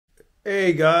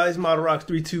Hey guys,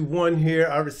 modelrockets321 here.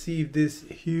 I received this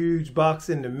huge box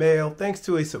in the mail thanks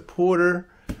to a supporter.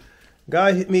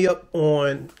 Guy hit me up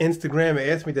on Instagram and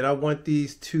asked me that I want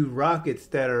these two rockets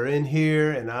that are in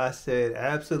here, and I said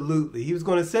absolutely. He was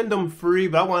going to send them free,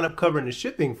 but I wound up covering the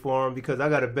shipping for him because I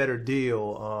got a better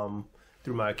deal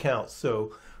through my account.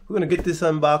 So we're going to get this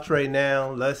unboxed right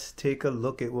now. Let's take a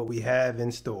look at what we have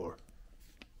in store.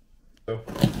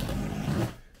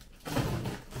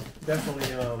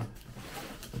 Definitely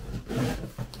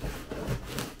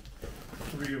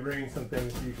rearrange some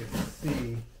things so you can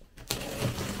see.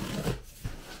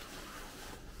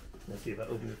 Let's see if I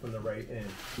open it from the right end.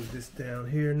 Move this down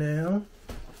here now.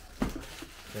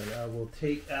 And I will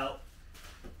take out,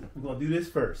 we're going to do this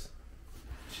first.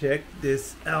 Check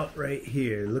this out right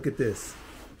here. Look at this.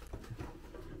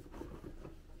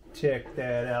 Check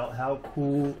that out. How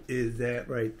cool is that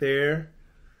right there?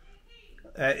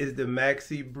 That is the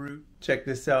Maxi Brute. Check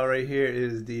this out right here. It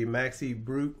is the Maxi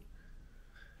Brute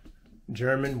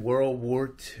German World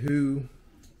War II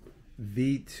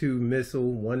V2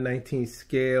 missile, 1/19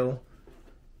 scale,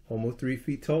 almost 3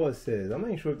 feet tall. It says. I'm not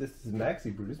even sure if this is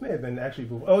Maxi Brute. This may have been actually.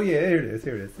 Oh yeah, here it is.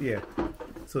 Here it is. Yeah.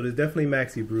 So there's definitely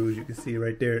Maxi Brute. You can see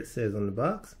right there. It says on the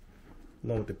box,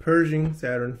 along with the Pershing,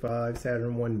 Saturn V,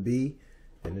 Saturn 1B,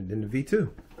 and then the V2.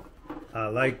 I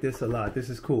like this a lot. This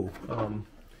is cool.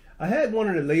 I had one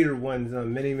of the later ones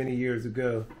many years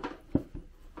ago.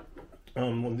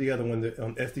 The other one that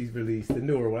SD's released, the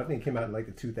newer one, I think came out in like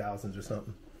the 2000s or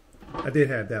something. I did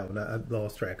have that one. I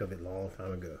lost track of it a long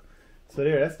time ago. So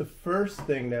there, that's the first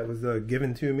thing that was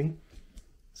given to me.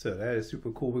 So that is super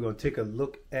cool. We're going to take a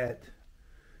look at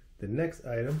the next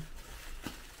item.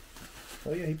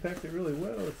 Oh yeah, he packed it really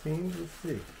well, it seems. Let's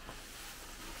see.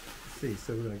 Let's see.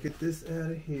 So we're going to get this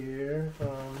out of here.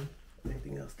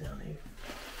 Anything else down here?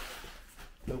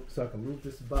 Nope, so I can move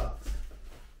this box.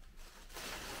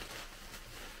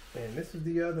 And this is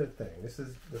the other thing. This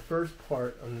is the first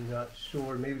part. I'm not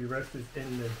sure. Maybe the rest is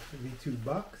in the V2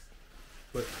 box.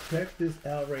 But check this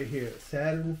out right here.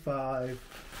 Saturn V.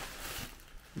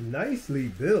 Nicely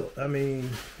built. I mean,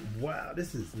 wow,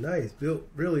 this is nice. Built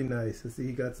really nice. Let's see,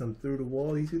 he got some through the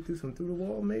wall. He threw some through the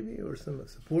wall maybe, or some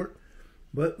support.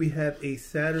 But we have a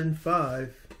Saturn V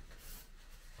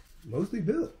mostly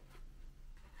built.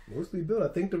 Mostly built. I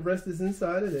think the rest is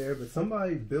inside of there, but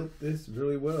somebody built this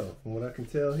really well. From what I can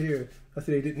tell here, I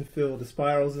see they didn't fill the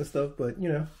spirals and stuff, but you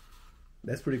know,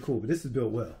 that's pretty cool. But this is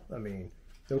built well. I mean,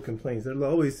 no complaints. They're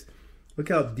always, look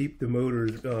how deep the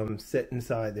motor's set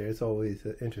inside there. It's always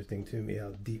interesting to me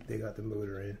how deep they got the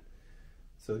motor in.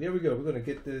 So there we go. We're going to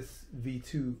get this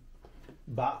V2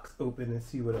 box open and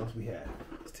see what else we have.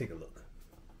 Let's take a look.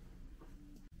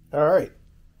 All right.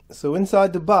 So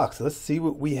inside the box, let's see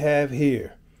what we have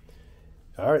here.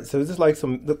 All right, so this is like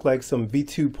look like some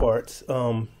V2 parts.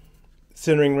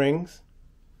 Centering rings.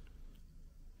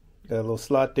 Got a little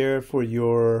slot there for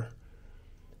your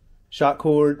shot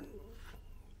cord.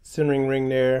 Centering ring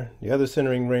there. The other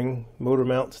centering ring, motor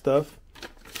mount stuff.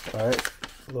 All right,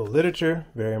 a little literature,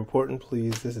 very important.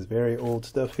 Please, this is very old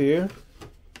stuff here.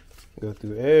 Go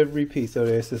through every piece. So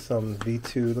this is some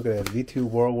V2. Look at that, V2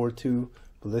 World War II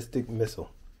ballistic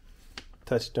missile.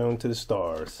 Touchstone to the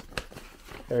stars.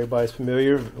 Everybody's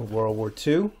familiar with World War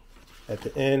II. At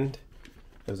the end,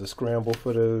 there's a scramble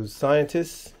for those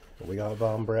scientists. We got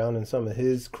Von Braun and some of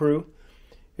his crew.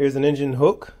 Here's an engine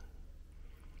hook.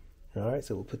 All right,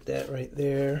 so we'll put that right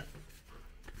there.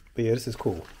 But yeah, this is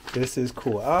cool. This is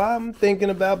cool. I'm thinking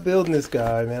about building this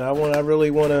guy, man. I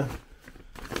really want to.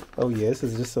 Oh yeah, this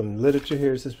is just some literature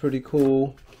here. This is pretty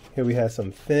cool. Here we have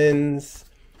some fins.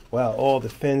 Wow, all the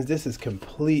fins. This is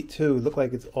complete too. Look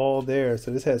like it's all there.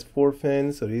 So this has 4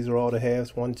 fins. So these are all the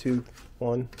halves. 1, 2,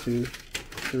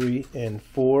 3, and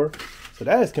 4. So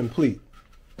that is complete.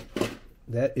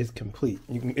 That is complete.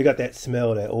 You got that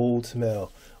smell, that old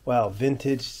smell. Wow,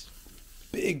 vintage,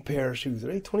 big parachutes. Are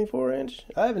they 24 inch?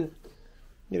 I haven't.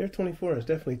 Yeah, they're 24 inch.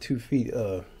 Definitely 2 feet.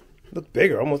 Look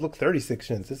bigger. Almost look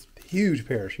 36 inch. This huge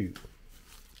parachute.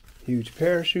 Huge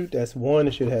parachute. That's one.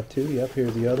 It should have 2. Yep.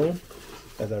 Here's the other one.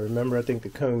 As I remember, I think the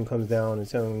cone comes down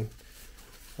its own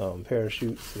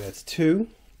parachute. So that's 2.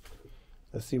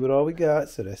 Let's see what all we got.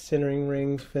 So that's centering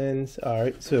rings, fins. All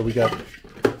right. So we got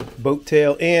boat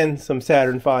tail and some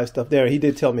Saturn V stuff there. He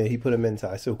did tell me he put them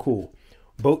inside. So cool.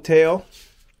 Boat tail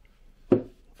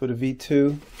for the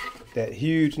V2. That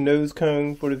huge nose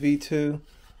cone for the V2.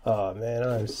 Oh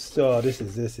man, this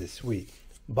is sweet.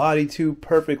 Body tube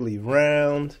perfectly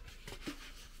round.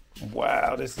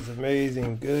 Wow, this is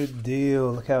amazing. Good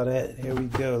deal. Look how that, here we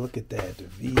go. Look at that, the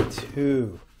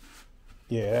V2.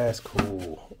 Yeah, that's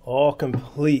cool. All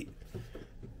complete.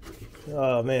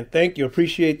 Oh man, thank you.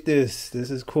 Appreciate this. This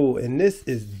is cool. And this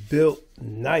is built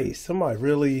nice.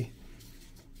 Somebody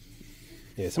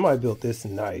built this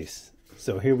nice.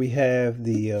 So here we have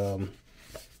the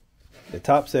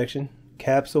top section,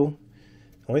 capsule.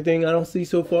 Only thing I don't see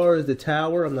so far is the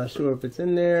tower. I'm not sure if it's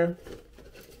in there.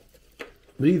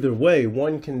 But either way,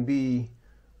 one can be,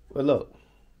 well, look.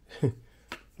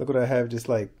 Look what I have just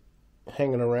like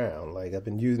hanging around. Like I've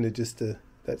been using it just to,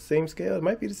 that same scale. It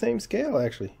might be the same scale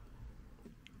actually.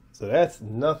 So that's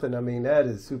nothing. I mean, that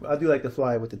is super. I do like to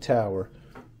fly with the tower,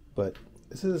 but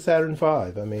this is a Saturn V.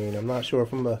 I mean, I'm not sure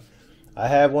if I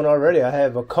have one already. I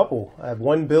have a couple. I have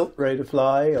one built, ready to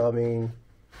fly. I mean,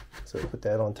 so put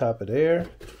that on top of there.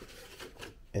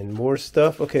 And more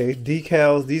stuff. Okay,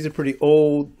 decals. These are pretty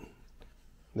old.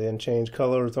 They didn't change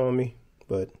colors on me,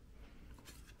 but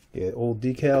yeah, old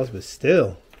decals, but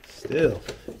still.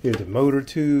 Here's the motor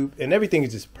tube, and everything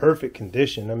is just perfect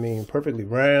condition. I mean, perfectly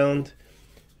round.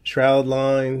 Shroud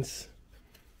lines,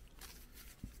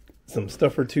 some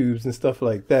stuffer tubes and stuff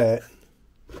like that.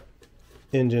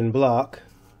 Engine block.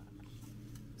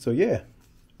 So yeah,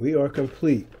 we are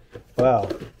complete. Wow,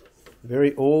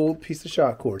 very old piece of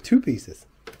shot cord. Two pieces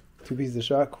of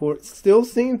shot cord. Still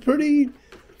seems pretty.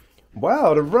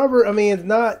 Wow, the rubber. I mean, it's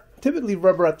not typically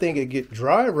rubber. I think it get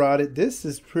dry rotted. This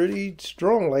is pretty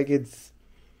strong. Like it's.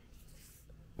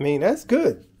 I mean, that's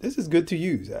good. This is good to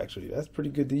use, actually. That's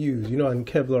pretty good to use. You know, in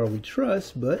Kevlar we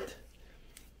trust, but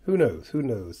who knows? Who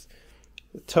knows?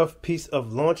 A tough piece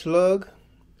of launch lug.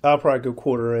 I'll probably go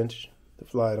 1/4 inch to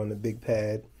fly it on the big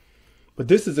pad. But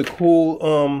this is a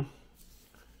cool,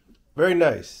 very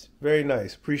nice. Very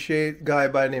nice. Appreciate it. Guy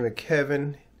by the name of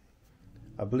Kevin.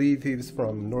 I believe he was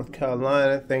from North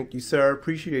Carolina. Thank you, sir.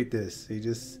 Appreciate this. He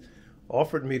just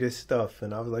offered me this stuff,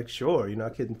 and I was like, sure. You know, I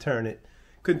couldn't turn it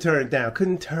down.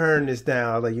 Couldn't turn this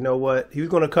down. I was like, you know what? He was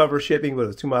going to cover shipping, but it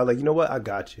was too much. I was like, you know what? I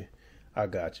got you.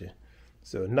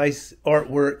 So nice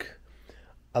artwork.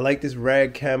 I like this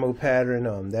rag camo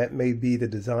pattern. That may be the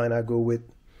design I go with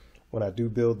when I do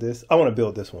build this. I want to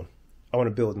build this one. I want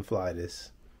to build and fly this.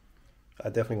 I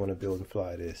definitely want to build and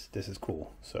fly this. This is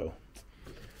cool. So,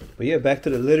 but yeah, back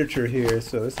to the literature here.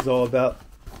 So this is all about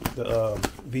the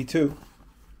V2.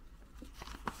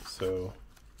 So.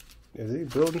 Is he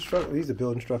build instructions? These are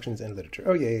build instructions and literature.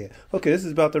 Oh yeah. Okay, this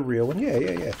is about the real one.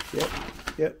 Yeah.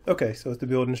 Okay, so it's the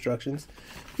build instructions.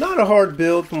 Not a hard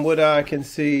build from what I can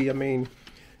see. I mean,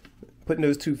 putting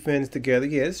those two fins together,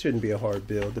 yeah, this shouldn't be a hard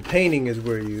build. The painting is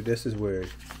where this is where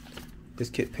this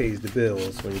kit pays the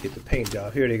bills when you get the paint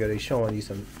job. Here they go. They're showing you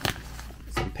some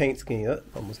paint scheme.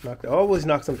 I always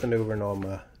knock something over in all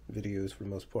my videos for the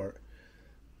most part.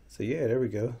 So yeah, there we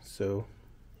go. So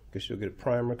guess you'll get a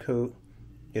primer coat.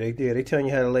 Yeah, they telling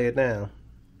you how to lay it down.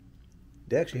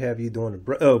 They actually have you doing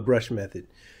the brush method.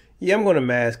 Yeah, I'm going to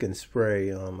mask and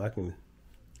spray. I can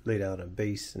lay down a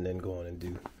base and then go on and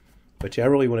do. But yeah, I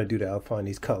really want to do that. I'll find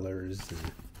these colors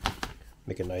and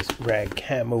make a nice rag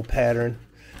camo pattern.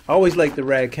 I always like the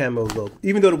rag camo look.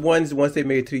 Even though the ones, once they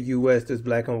made it to the US, there's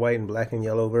black and white and black and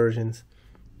yellow versions.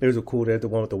 There's a cool, there's the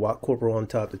one with the corporal on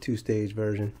top, the 2-stage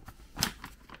version.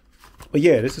 But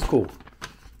yeah, this is cool.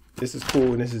 This is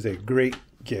cool, and this is a great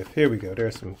gift. Here we go.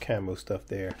 There's some camo stuff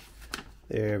there.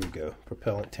 There we go.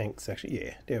 Propellant tank section.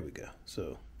 Yeah, there we go.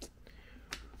 So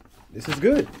this is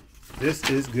good. This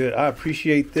is good. I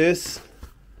appreciate this.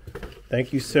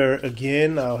 Thank you, sir.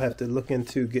 Again, I'll have to look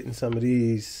into getting some of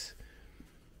these,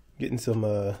 getting some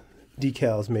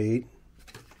decals made.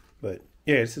 But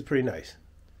yeah, this is pretty nice.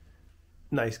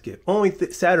 Nice gift. Only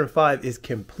Saturn V is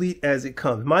complete as it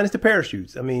comes, minus the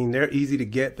parachutes. I mean, they're easy to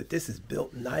get, but this is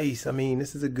built nice. I mean,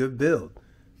 this is a good build.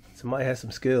 Somebody has some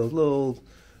skills. Little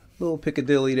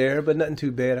Piccadilly there, but nothing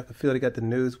too bad. I can feel they got the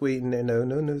nose weight in there. No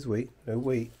nose weight. No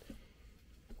weight.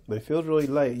 But it feels really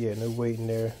light. Yeah, no weight in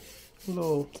there.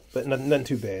 But nothing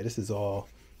too bad. This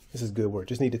is good work.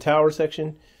 Just need the tower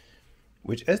section,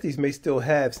 which Estes may still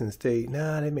have since they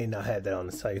may not have that on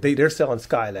the site. They're selling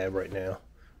Skylab right now,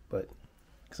 but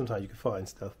sometimes you can find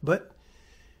stuff. But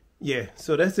yeah,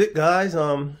 so that's it, guys.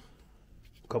 A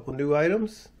couple new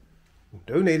items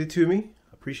donated to me.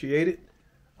 Appreciate it.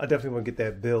 I definitely want to get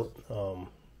that built. I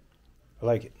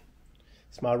like it.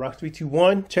 Smile Rocks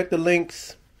 321. Check the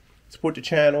links. Support the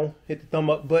channel. Hit the thumb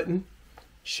up button.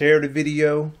 Share the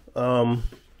video.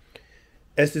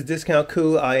 Estes discount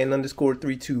code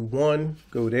IN_321.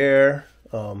 Go there.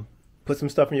 Put some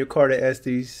stuff in your cart at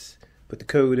Estes. Put the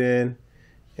code in.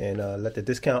 And let the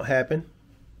discount happen.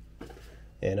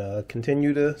 And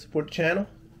continue to support the channel.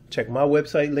 Check my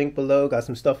website, link below. Got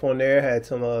some stuff on there. Had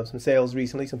some sales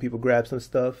recently. Some people grabbed some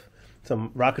stuff. Some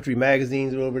rocketry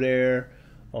magazines are over there.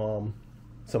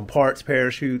 Some parts,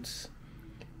 parachutes.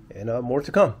 and more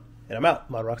to come. And I'm out.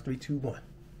 Model Rocks 3, 2, 1.